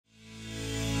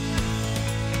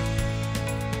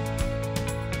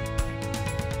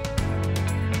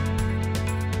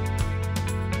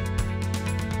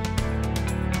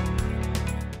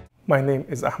My name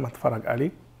is Ahmed Farag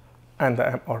Ali, and I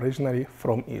am originally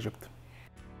from Egypt.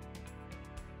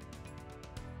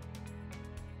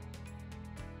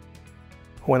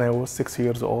 When I was 6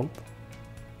 years old,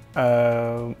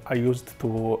 I used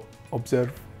to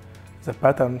observe the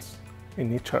patterns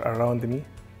in nature around me,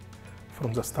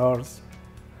 from the stars,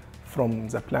 from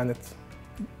the planets,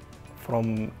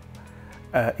 from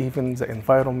even the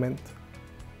environment.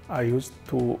 I used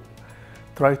to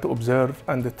try to observe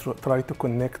and try to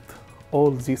connect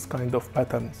all these kind of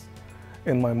patterns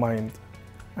in my mind.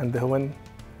 And when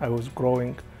I was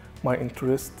growing, my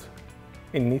interest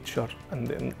in nature and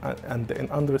in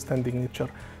understanding nature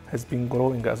has been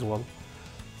growing as well.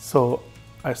 So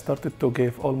I started to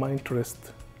give all my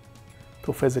interest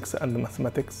to physics and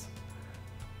mathematics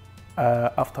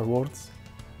afterwards,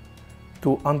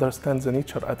 to understand the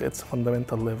nature at its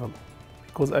fundamental level,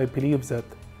 because I believe that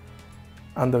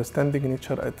understanding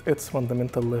nature at its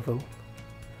fundamental level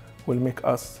will make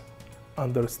us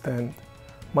understand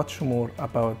much more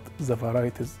about the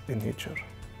varieties in nature.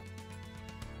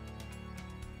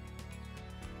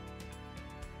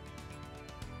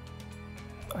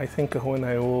 I think when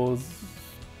I was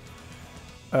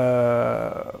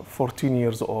 14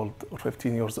 years old or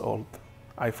 15 years old,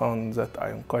 I found that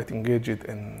I am quite engaged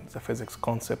in the physics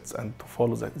concepts and to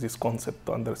follow this concept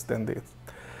to understand it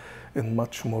in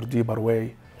much more deeper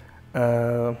way.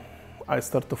 I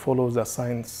started to follow the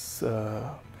science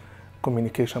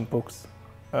communication books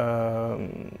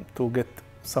to get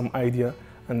some idea,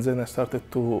 and then I started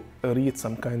to read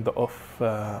some kind of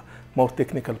more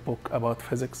technical book about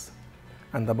physics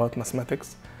and about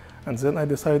mathematics, and then I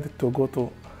decided to go to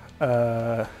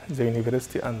the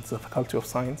university and the Faculty of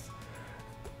Science,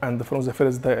 and from the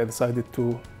first day I decided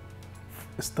to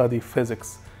study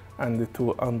physics and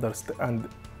to understand,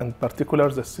 in particular,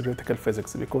 the theoretical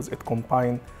physics, because it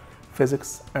combined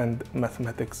physics and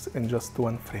mathematics in just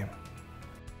one frame.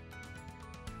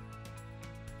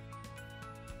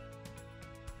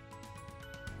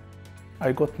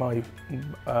 I got my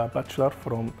bachelor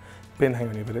from Penha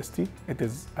University. It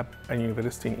is a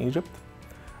university in Egypt.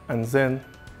 And then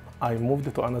I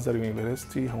moved to another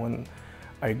university when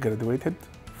I graduated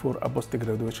for a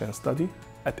post-graduation study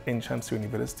at Ain Shams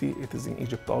University. It is in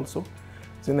Egypt also.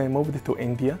 Then I moved to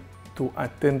India to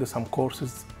attend some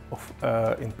courses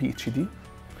in PhD.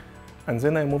 And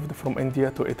then I moved from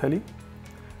India to Italy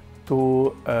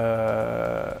to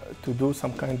do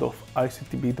some kind of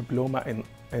ICTP diploma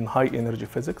in high energy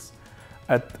physics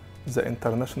at the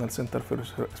International Center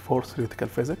for Theoretical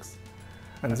Physics.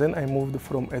 And then I moved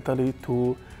from Italy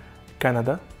to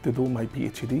Canada to do my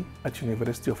PhD at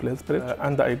University of Lethbridge,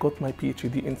 and I got my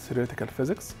PhD in theoretical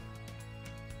physics.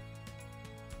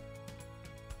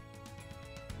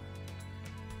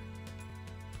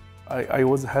 I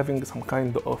was having some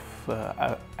kind of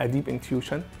a deep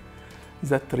intuition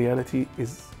that reality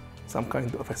is some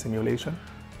kind of a simulation.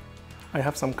 I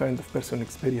have some kind of personal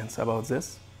experience about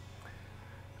this.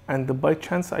 And by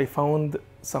chance, I found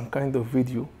some kind of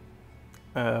video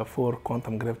for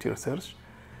quantum gravity research.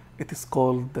 It is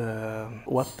called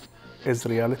What is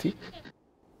Reality?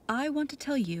 I want to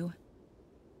tell you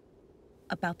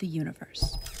about the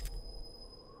universe.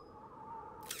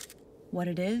 What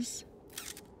it is,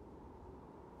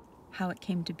 how it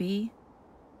came to be,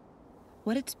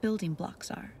 what its building blocks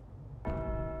are.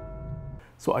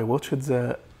 So I watched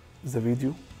the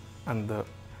video, and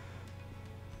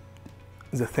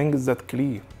the things that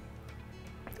clear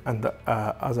and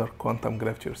other quantum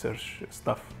gravity research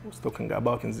stuff was talking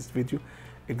about in this video,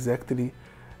 exactly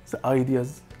the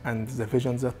ideas and the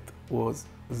visions that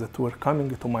were coming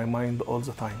to my mind all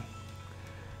the time.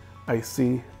 I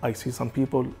see some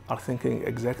people are thinking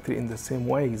exactly in the same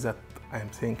way that I am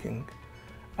thinking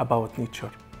about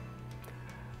nature.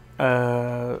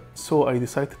 So I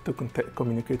decided to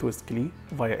communicate with Klee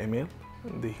via email,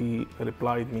 and he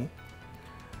replied me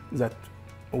that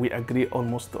we agree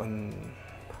almost on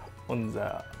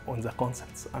the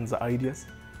concepts and the ideas.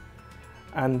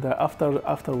 And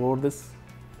afterwards,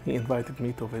 he invited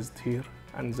me to visit here,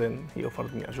 and then he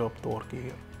offered me a job to work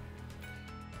here.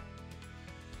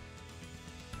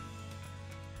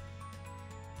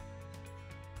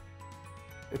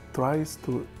 It tries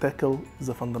to tackle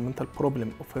the fundamental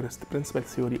problem of first principle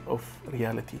theory of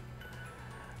reality,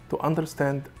 to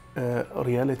understand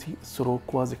reality through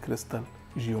quasicrystal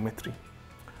geometry.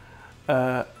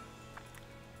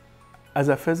 As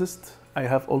a physicist, I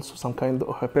have also some kind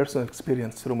of a personal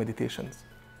experience through meditations.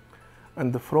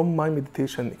 And from my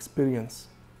meditation experience,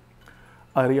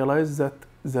 I realized that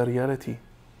the reality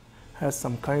has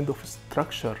some kind of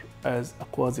structure as a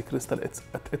quasicrystal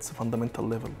at its fundamental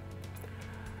level.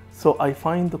 So I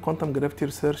find the quantum gravity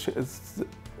research is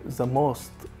the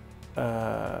most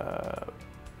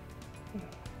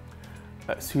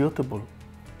suitable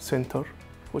center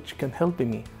which can help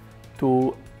me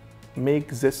to make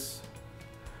this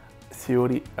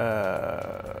theory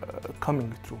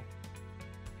coming true.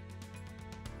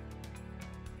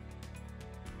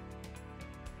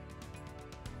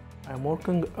 I'm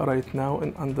working right now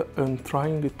in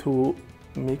trying to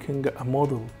making a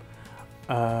model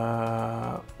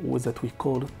that we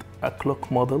call it a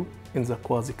clock model in the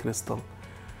quasicrystal.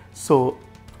 So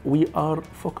we are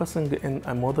focusing in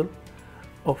a model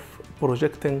of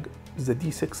projecting the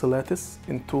D6 lattice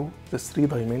into the 3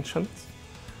 dimensions,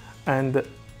 and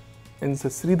in the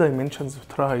 3 dimensions we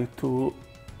try to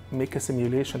make a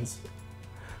simulations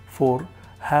for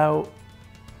how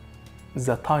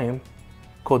the time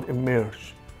could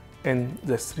emerge in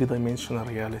the 3-dimensional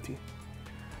reality.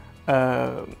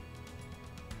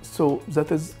 So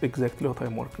that is exactly what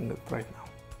I'm working at right now.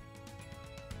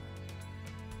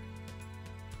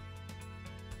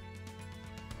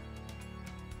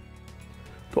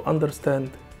 To understand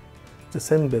the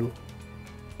simple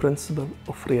principle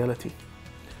of reality,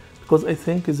 because I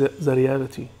think the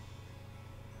reality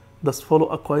does follow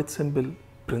a quite simple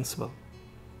principle.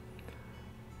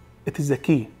 It is a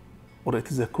key, or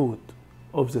it is a code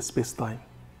of the space-time.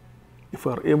 If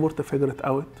we are able to figure it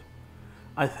out,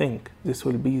 I think this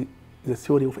will be the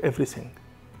theory of everything.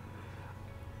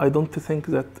 I don't think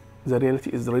that the reality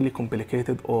is really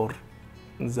complicated, or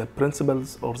the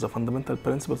principles or the fundamental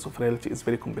principles of reality is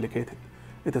very complicated.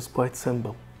 It is quite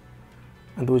simple.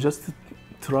 And we just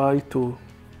try to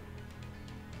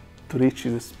reach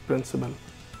this principle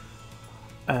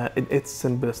in its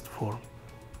simplest form.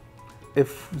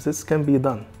 If this can be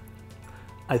done,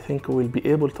 I think we will be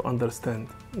able to understand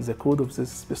the code of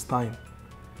this space-time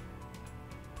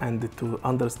and to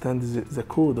understand the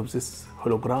code of this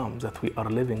hologram that we are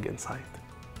living inside.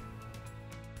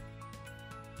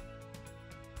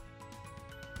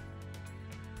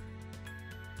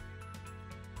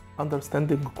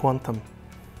 Understanding quantum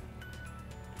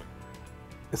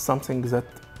is something that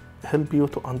helps you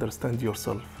to understand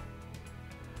yourself.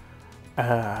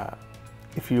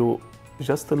 If you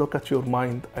just look at your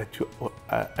mind,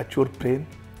 at your brain,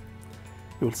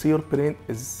 you'll see your brain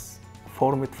is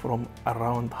formed from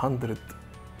around 100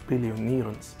 billion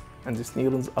neurons, and these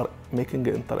neurons are making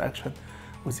an interaction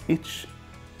with each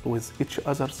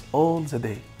others all the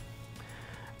day.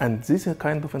 And these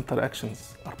kind of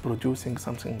interactions are producing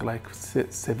something like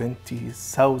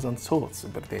 70,000 thoughts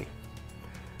per day.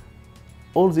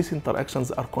 All these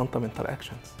interactions are quantum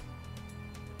interactions.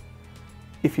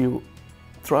 If you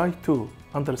try to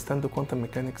understand the quantum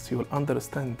mechanics, you will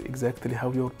understand exactly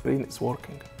how your brain is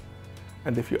working.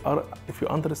 And if you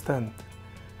understand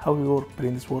how your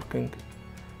brain is working,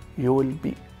 you will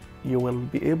be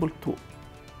able to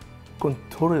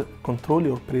control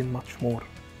your brain much more.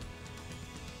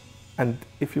 And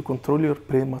if you control your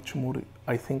brain much more,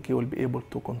 I think you will be able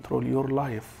to control your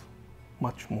life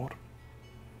much more.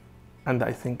 And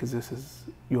I think this is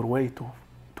your way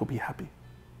to be happy.